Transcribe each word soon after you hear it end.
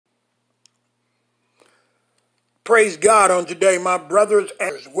Praise God on today, my brothers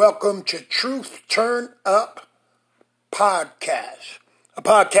and sisters. Welcome to Truth Turn Up Podcast, a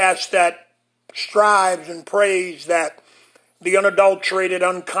podcast that strives and prays that the unadulterated,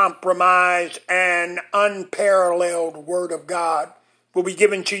 uncompromised, and unparalleled Word of God will be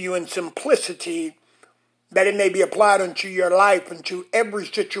given to you in simplicity, that it may be applied unto your life and to every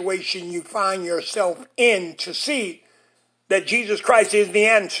situation you find yourself in, to see that Jesus Christ is the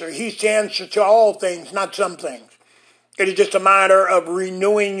answer. He's the answer to all things, not some things. It is just a matter of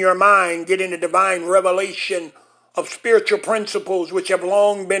renewing your mind, getting a divine revelation of spiritual principles which have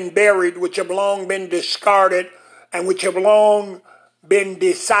long been buried, which have long been discarded, and which have long been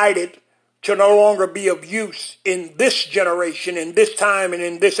decided to no longer be of use in this generation, in this time, and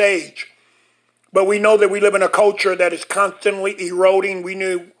in this age. But we know that we live in a culture that is constantly eroding. We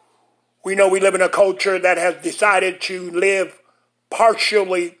know we live in a culture that has decided to live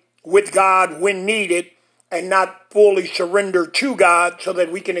partially with God when needed and not fully surrender to God so that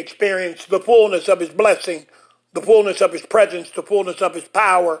we can experience the fullness of His blessing, the fullness of His presence, the fullness of His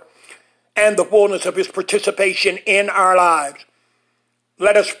power, and the fullness of His participation in our lives.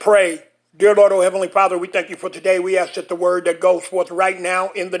 Let us pray. Dear Lord, oh Heavenly Father, we thank you for today. We ask that the word that goes forth right now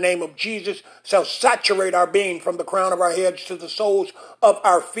in the name of Jesus shall saturate our being from the crown of our heads to the soles of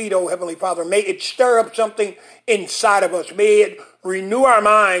our feet, oh Heavenly Father. May it stir up something inside of us. May it renew our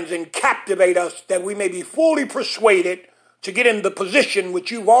minds and captivate us, that we may be fully persuaded to get in the position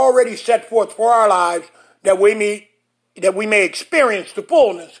which you've already set forth for our lives, that we may experience the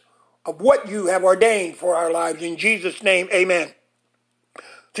fullness of what you have ordained for our lives. In Jesus' name, amen.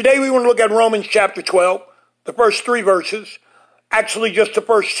 Today we want to look at Romans chapter 12, the first 3 verses, actually just the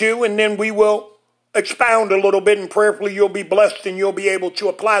first 2, and then we will expound a little bit, and prayerfully you'll be blessed and you'll be able to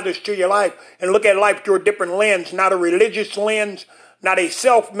apply this to your life and look at life through a different lens, not a religious lens, not a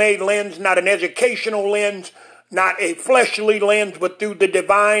self-made lens, not an educational lens, not a fleshly lens, but through the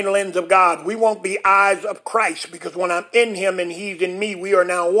divine lens of God. We want the eyes of Christ, because when I'm in Him and He's in me, we are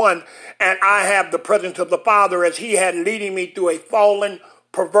now one, and I have the presence of the Father as He had leading me through a fallen,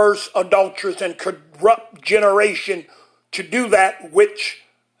 perverse, adulterous, and corrupt generation to do that which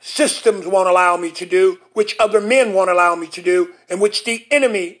systems won't allow me to do, which other men won't allow me to do, and which the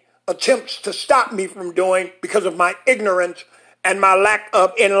enemy attempts to stop me from doing because of my ignorance and my lack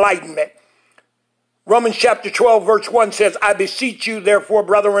of enlightenment. Romans chapter 12 verse 1 says, I beseech you therefore,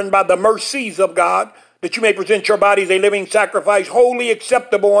 brethren, by the mercies of God, that you may present your bodies a living sacrifice, wholly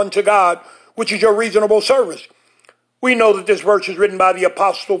acceptable unto God, which is your reasonable service. We know that this verse is written by the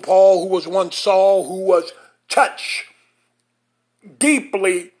Apostle Paul, who was once Saul, who was touched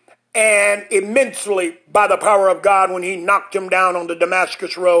deeply and immensely by the power of God when he knocked him down on the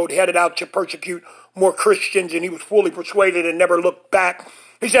Damascus road, headed out to persecute more Christians, and he was fully persuaded and never looked back.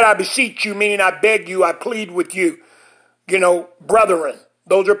 He said, I beseech you, meaning I beg you, I plead with you, brethren.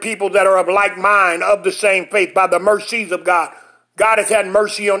 Those are people that are of like mind, of the same faith, by the mercies of God. God has had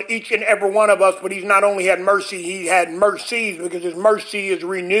mercy on each and every one of us, but He's not only had mercy, He had mercies, because His mercy is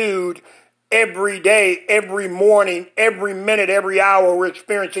renewed every day, every morning, every minute, every hour. We're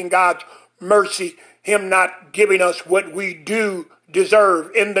experiencing God's mercy, Him not giving us what we do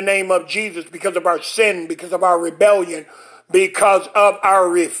deserve in the name of Jesus because of our sin, because of our rebellion, because of our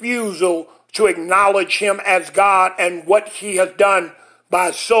refusal to acknowledge Him as God and what He has done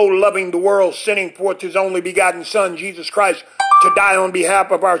by so loving the world, sending forth His only begotten Son, Jesus Christ, to die on behalf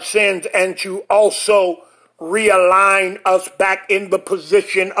of our sins and to also realign us back in the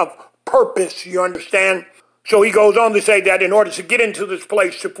position of purpose, you understand? So he goes on to say that in order to get into this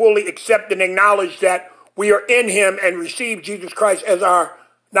place, to fully accept and acknowledge that we are in Him and receive Jesus Christ as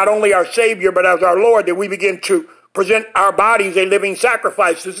not only our Savior, but as our Lord, that we begin to present our bodies a living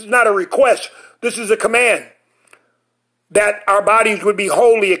sacrifice. This is not a request. This is a command, that our bodies would be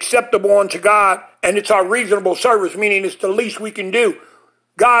wholly acceptable unto God, and it's our reasonable service, meaning it's the least we can do.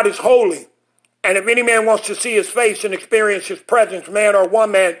 God is holy, and if any man wants to see His face and experience His presence, man or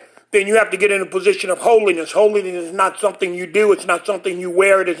woman, then you have to get in a position of holiness. Holiness is not something you do. It's not something you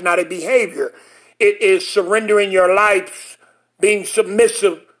wear. It is not a behavior. It is surrendering your life, being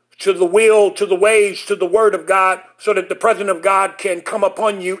submissive to the will, to the ways, to the word of God, so that the presence of God can come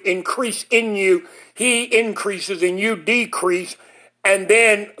upon you, increase in you. He increases and you decrease. And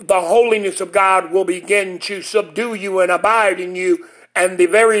then the holiness of God will begin to subdue you and abide in you. And the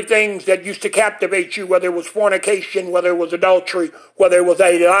very things that used to captivate you, whether it was fornication, whether it was adultery, whether it was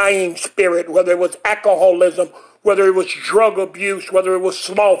a lying spirit, whether it was alcoholism, whether it was drug abuse, whether it was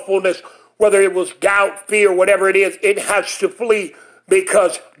slothfulness, whether it was doubt, fear, whatever it is, it has to flee.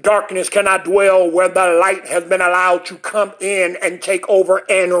 because darkness cannot dwell where the light has been allowed to come in and take over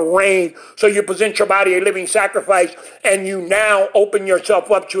and reign. So you present your body a living sacrifice, and you now open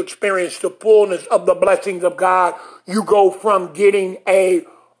yourself up to experience the fullness of the blessings of God. You go from getting a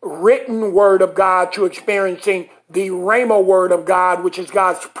written word of God to experiencing the Rhema word of God, which is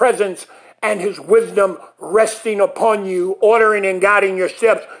God's presence and his wisdom resting upon you, ordering and guiding your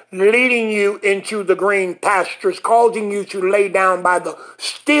steps, leading you into the green pastures, causing you to lay down by the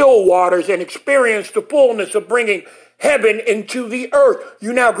still waters and experience the fullness of bringing heaven into the earth.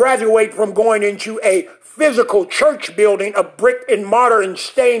 You now graduate from going into a physical church building of brick and mortar and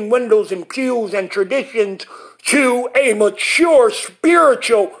stained windows and pews and traditions to a mature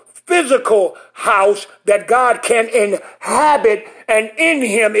spiritual physical house that God can inhabit. And in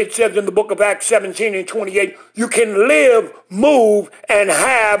him, it says in the book of Acts 17:28, you can live, move, and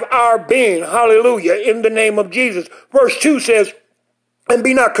have our being. Hallelujah. In the name of Jesus. Verse 2 says, and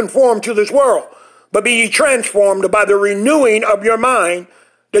be not conformed to this world, but be ye transformed by the renewing of your mind,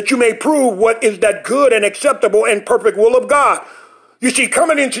 that you may prove what is that good and acceptable and perfect will of God. You see,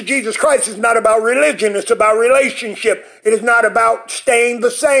 coming into Jesus Christ is not about religion. It's about relationship. It is not about staying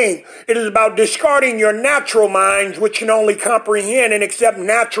the same. It is about discarding your natural minds, which can only comprehend and accept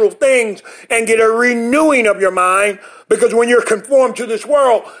natural things, and get a renewing of your mind. Because when you're conformed to this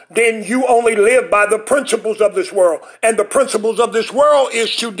world, then you only live by the principles of this world. And the principles of this world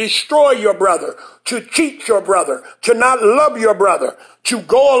is to destroy your brother, to cheat your brother, to not love your brother, to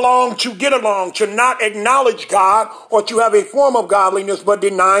go along, to get along, to not acknowledge God, or to have a form of godliness but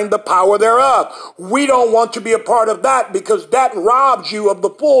denying the power thereof. We don't want to be a part of that, because that robs you of the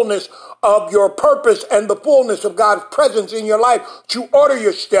fullness of your purpose and the fullness of God's presence in your life, to order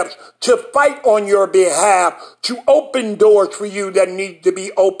your steps, to fight on your behalf, to open doors for you that need to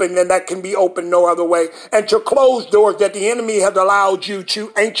be opened and that can be opened no other way, and to close doors that the enemy has allowed you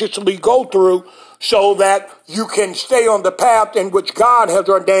to anxiously go through, so that you can stay on the path in which God has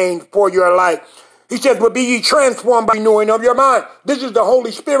ordained for your life. He says, but be ye transformed by renewing of your mind. This is the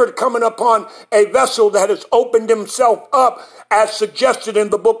Holy Spirit coming upon a vessel that has opened himself up, as suggested in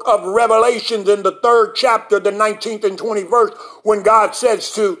the book of Revelations in the 3rd chapter, the 19th and 20th verse, when God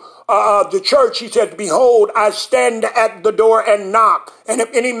says to the church, he says, behold, I stand at the door and knock. And if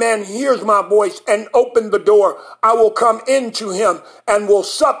any man hears my voice and open the door, I will come into him and will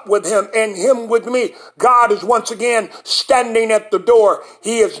sup with him and him with me. God is once again standing at the door.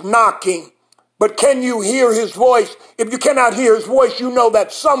 He is knocking. But can you hear his voice? If you cannot hear his voice, you know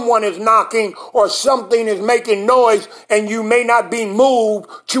that someone is knocking or something is making noise, and you may not be moved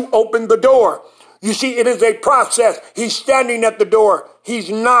to open the door. You see, it is a process. He's standing at the door.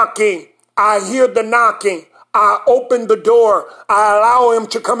 He's knocking. I hear the knocking. I open the door. I allow him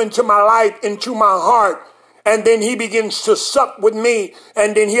to come into my life, into my heart. And then he begins to sup with me,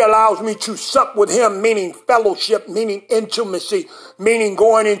 and then he allows me to sup with him, meaning fellowship, meaning intimacy, meaning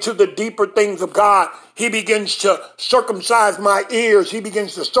going into the deeper things of God. He begins to circumcise my ears. He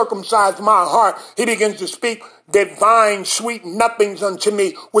begins to circumcise my heart. He begins to speak divine, sweet nothings unto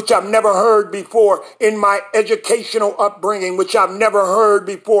me, which I've never heard before in my educational upbringing, which I've never heard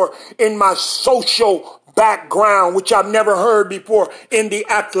before in my social background, which I've never heard before in the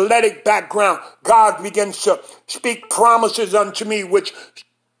athletic background. God begins to speak promises unto me, which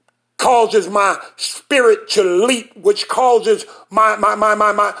causes my spirit to leap, which causes my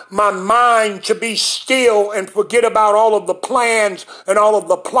mind to be still and forget about all of the plans and all of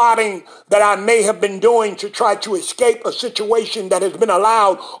the plotting that I may have been doing to try to escape a situation that has been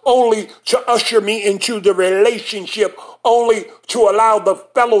allowed only to usher me into the relationship, only to allow the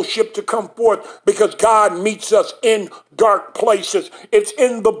fellowship to come forth, because God meets us in dark places. It's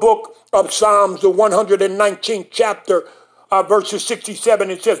in the book of Psalms, the 119th chapter, verses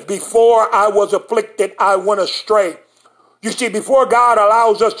 67, it says, before I was afflicted, I went astray. You see, before God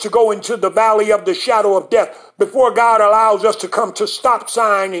allows us to go into the valley of the shadow of death, before God allows us to come to stop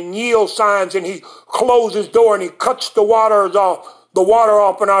sign and yield signs, and he closes door and he cuts the water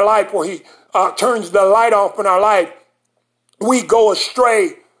off in our life, or he turns the light off in our life, we go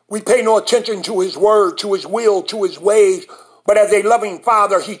astray. We pay no attention to his word, to his will, to his ways. But as a loving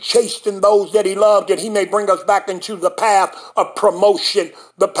father, he chastened those that he loved, that he may bring us back into the path of promotion,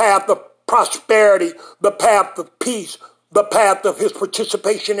 the path of prosperity, the path of peace, the path of his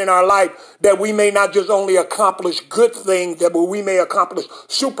participation in our life, that we may not just only accomplish good things, that we may accomplish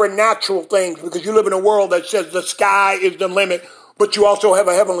supernatural things, because you live in a world that says the sky is the limit. But you also have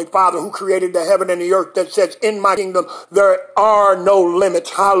a heavenly Father who created the heaven and the earth, that says, in my kingdom, there are no limits.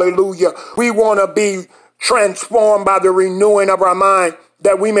 Hallelujah. We want to be transformed by the renewing of our mind.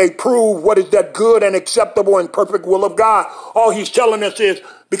 that we may prove what is that good and acceptable and perfect will of God. All he's telling us is,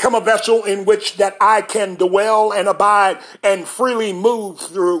 become a vessel in which that I can dwell and abide and freely move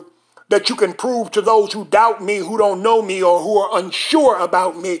through, that you can prove to those who doubt me, who don't know me, or who are unsure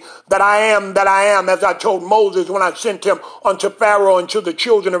about me, that I am, as I told Moses when I sent him unto Pharaoh and to the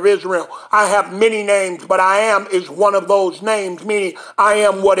children of Israel. I have many names, but I am is one of those names, meaning I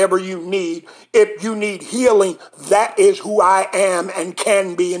am whatever you need. If you need healing, that is who I am and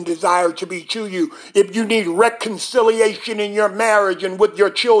can be and desire to be to you. If you need reconciliation in your marriage and with your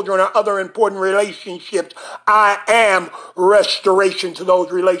children or other important relationships, I am restoration to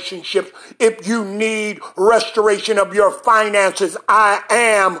those relationships. If you need restoration of your finances, I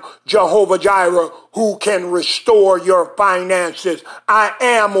am Jehovah Jireh, who can restore your finances. I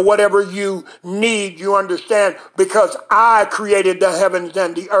am whatever you need, you understand, because I created the heavens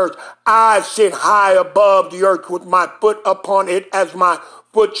and the earth. I sit high above the earth with my foot upon it as my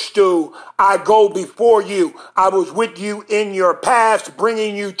footstool. I go before you. I was with you in your past,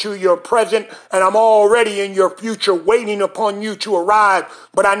 bringing you to your present, and I'm already in your future, waiting upon you to arrive.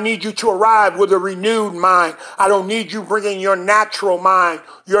 But I need you to arrive with a renewed mind. I don't need you bringing your natural mind.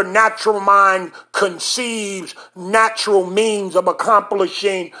 Your natural mind conceives natural means of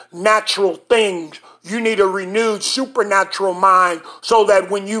accomplishing natural things. You need a renewed supernatural mind so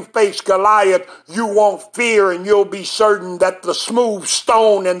that when you face Goliath, you won't fear and you'll be certain that the smooth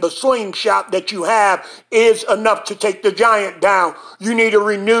stone and the slingshot that you have is enough to take the giant down. You need a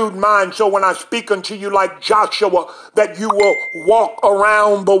renewed mind so when I speak unto you like Joshua, that you will walk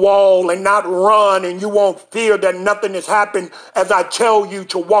around the wall and not run, and you won't fear that nothing has happened as I tell you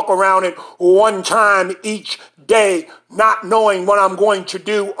to walk around it one time each day, not knowing what I'm going to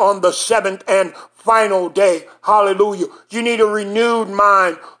do on the seventh and final day. Hallelujah. You need a renewed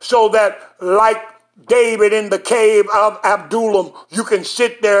mind so that, like David in the cave of Adullam, you can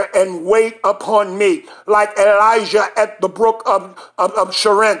sit there and wait upon me. Like Elijah at the brook of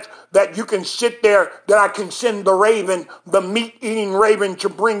Cherith, that you can sit there, that I can send the raven, the meat-eating raven, to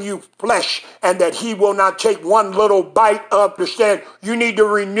bring you flesh, and that he will not take one little bite of the stand. You need a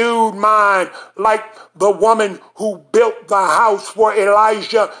renewed mind, like the woman who built the house for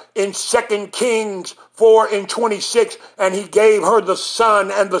Elijah in 2 Kings 4:26, and he gave her the son,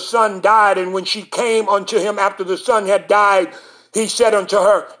 and the son died. And when she came unto him after the son had died, he said unto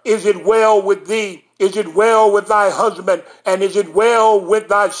her, is it well with thee? Is it well with thy husband? And is it well with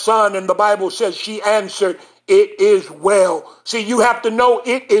thy son? And the Bible says she answered, it is well. See, you have to know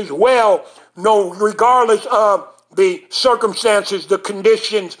it is well, no, regardless of the circumstances, the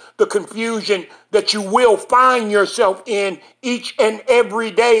conditions, the confusion that you will find yourself in each and every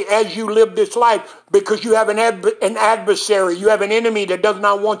day as you live this life, because you have an adversary, you have an enemy that does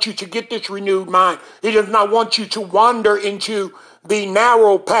not want you to get this renewed mind. He does not want you to wander into the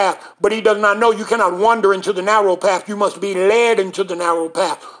narrow path, but he does not know you cannot wander into the narrow path. You must be led into the narrow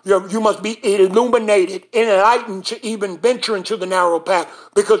path. You must be illuminated, enlightened to even venture into the narrow path,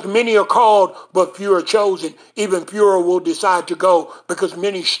 because many are called, but few are chosen. Even fewer will decide to go, because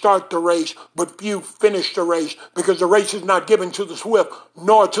many start the race, but few finish the race, because the race is not given to the swift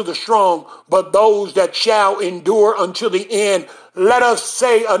nor to the strong, but those that shall endure until the end. Let us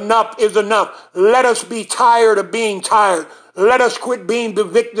say enough is enough. Let us be tired of being tired. Let us quit being the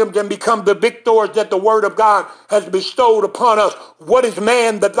victims and become the victors that the word of God has bestowed upon us. What is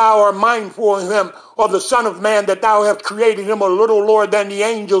man that thou art mindful of him, or the son of man that thou hast created him a little lower than the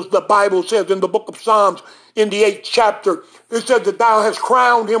angels? The Bible says in the book of Psalms in the 8th chapter, it says that thou hast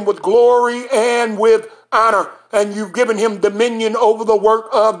crowned him with glory and with honor, and you've given him dominion over the work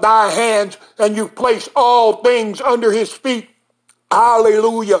of thy hands, and you've placed all things under his feet.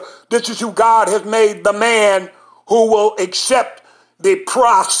 Hallelujah. This is who God has made, the man who will accept the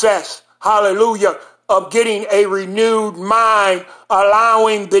process, hallelujah, of getting a renewed mind,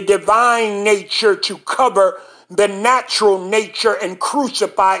 allowing the divine nature to cover the natural nature and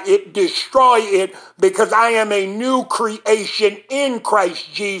crucify it, destroy it, because I am a new creation in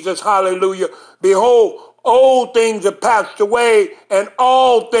Christ Jesus, hallelujah. Behold, old things have passed away and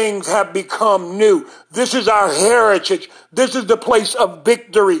all things have become new. This is our heritage. This is the place of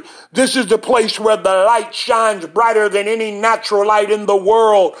victory. This is the place where the light shines brighter than any natural light in the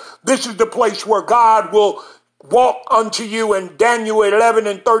world. This is the place where God will walk unto you, and Daniel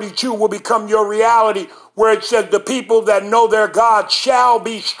 11:32 will become your reality, where it says the people that know their God shall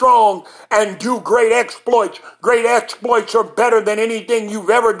be strong and do great exploits. Great exploits are better than anything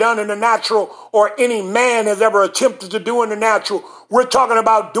you've ever done in the natural, or any man has ever attempted to do in the natural. We're talking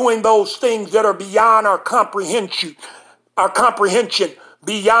about doing those things that are beyond our comprehension,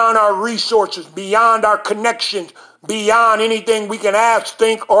 beyond our resources, beyond our connections, beyond anything we can ask,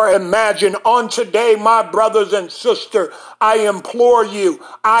 think, or imagine. On today, my brothers and sisters, I implore you,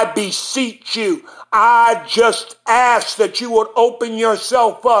 I beseech you, I just ask that you would open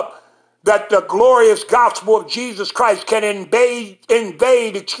yourself up, that the glorious gospel of Jesus Christ can invade,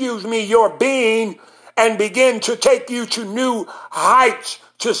 your being, and begin to take you to new heights,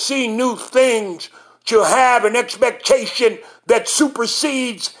 to see new things, to have an expectation that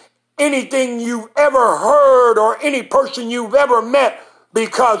supersedes anything you've ever heard or any person you've ever met,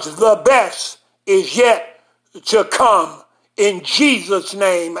 because the best is yet to come. In Jesus'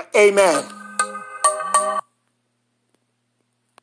 name, amen.